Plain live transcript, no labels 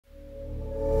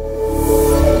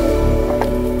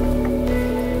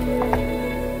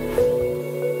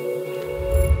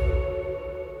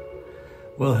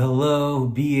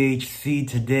BHC.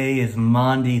 Today is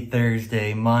Maundy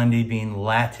Thursday, Maundy being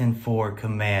Latin for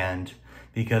command,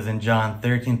 because in John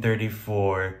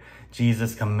 13:34,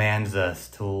 Jesus commands us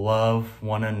to love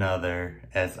one another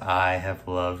as I have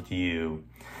loved you.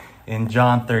 In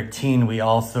John 13, we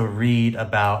also read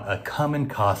about a common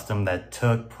custom that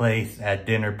took place at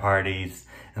dinner parties,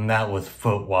 and that was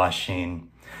foot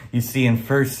washing. You see, in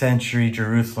first century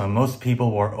Jerusalem, most people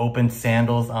wore open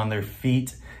sandals on their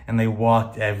feet and they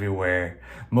walked everywhere.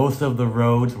 Most of the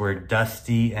roads were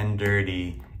dusty and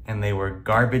dirty, and they were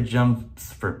garbage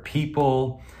dumps for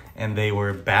people, and they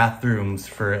were bathrooms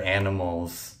for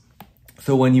animals.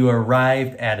 So when you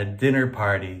arrived at a dinner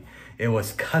party, it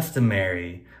was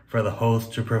customary for the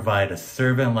host to provide a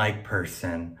servant-like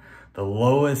person, the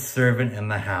lowest servant in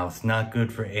the house, not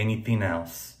good for anything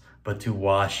else, but to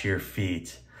wash your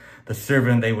feet. The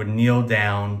servant, they would kneel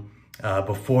down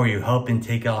before you, helping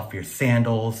take off your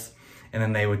sandals, and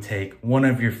then they would take one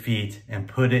of your feet and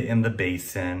put it in the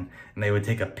basin, and they would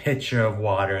take a pitcher of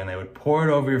water and they would pour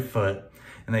it over your foot,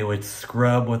 and they would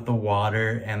scrub with the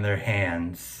water and their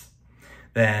hands.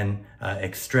 Then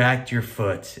extract your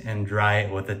foot and dry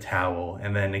it with a towel,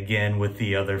 and then again with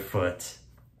the other foot.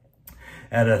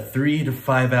 At a 3 to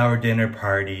 5 hour dinner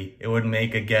party, it would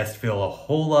make a guest feel a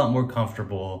whole lot more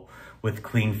comfortable with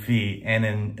clean feet. And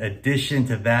in addition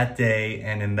to that day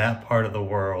and in that part of the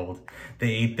world, they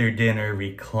ate their dinner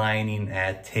reclining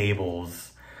at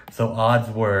tables. So odds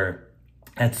were,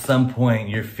 at some point,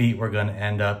 your feet were going to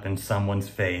end up in someone's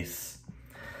face.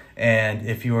 And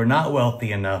if you were not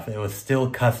wealthy enough, it was still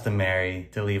customary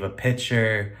to leave a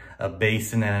pitcher, a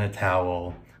basin, and a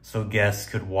towel so guests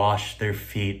could wash their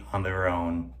feet on their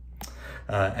own.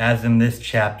 As in this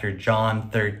chapter, John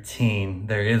 13,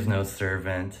 there is no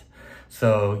servant.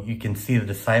 So you can see the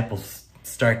disciples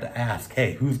start to ask,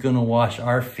 hey, who's going to wash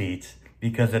our feet?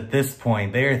 Because at this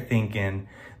point, they are thinking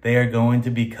they are going to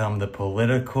become the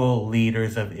political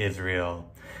leaders of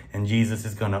Israel. And Jesus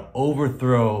is going to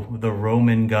overthrow the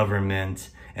Roman government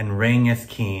and reign as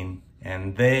king.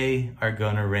 And they are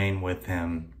going to reign with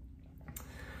him.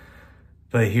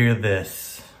 But hear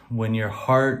this, when your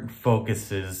heart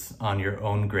focuses on your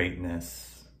own greatness,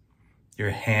 your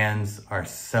hands are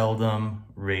seldom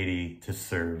ready to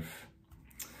serve.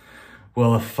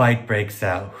 Well, a fight breaks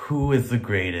out. Who is the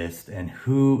greatest and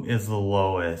who is the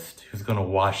lowest? Who's going to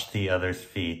wash the other's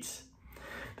feet?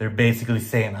 They're basically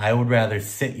saying, I would rather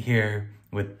sit here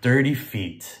with dirty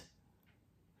feet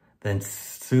than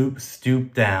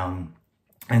stoop down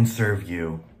and serve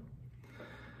you.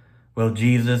 Well,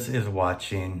 Jesus is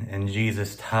watching, and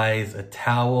Jesus ties a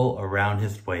towel around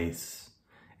his waist,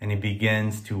 and he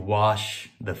begins to wash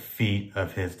the feet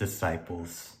of his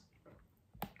disciples.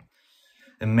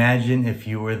 Imagine if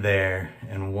you were there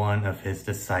and one of his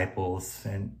disciples,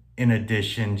 and in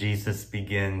addition, Jesus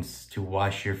begins to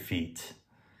wash your feet.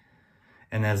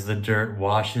 And as the dirt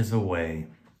washes away,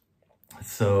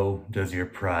 so does your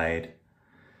pride.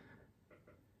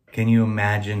 Can you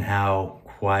imagine how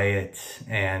quiet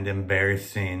and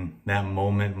embarrassing that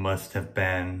moment must have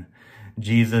been?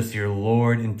 Jesus, your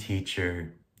Lord and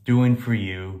teacher, doing for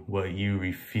you what you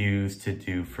refuse to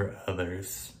do for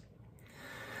others.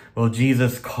 Well,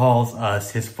 Jesus calls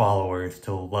us, his followers,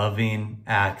 to loving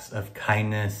acts of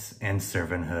kindness and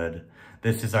servanthood.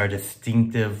 This is our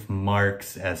distinctive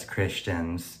marks as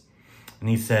Christians. And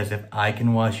he says, if I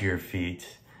can wash your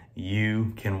feet,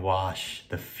 you can wash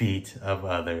the feet of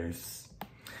others.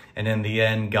 And in the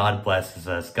end, God blesses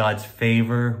us. God's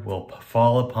favor will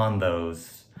fall upon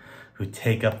those who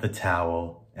take up the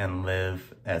towel and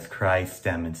live as Christ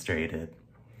demonstrated.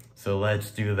 So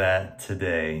let's do that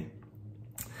today.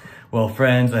 Well,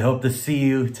 friends, I hope to see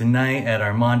you tonight at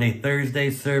our Maundy Thursday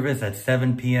service at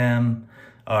 7 p.m.,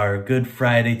 our Good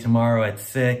Friday tomorrow at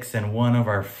 6, and one of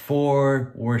our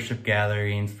 4 worship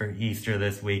gatherings for Easter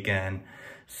this weekend,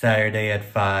 Saturday at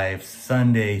 5,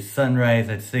 Sunday sunrise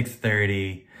at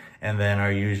 6:30, and then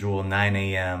our usual 9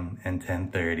 a.m. and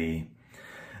 10:30.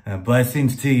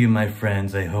 Blessings to you, my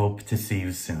friends. I hope to see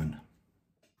you soon.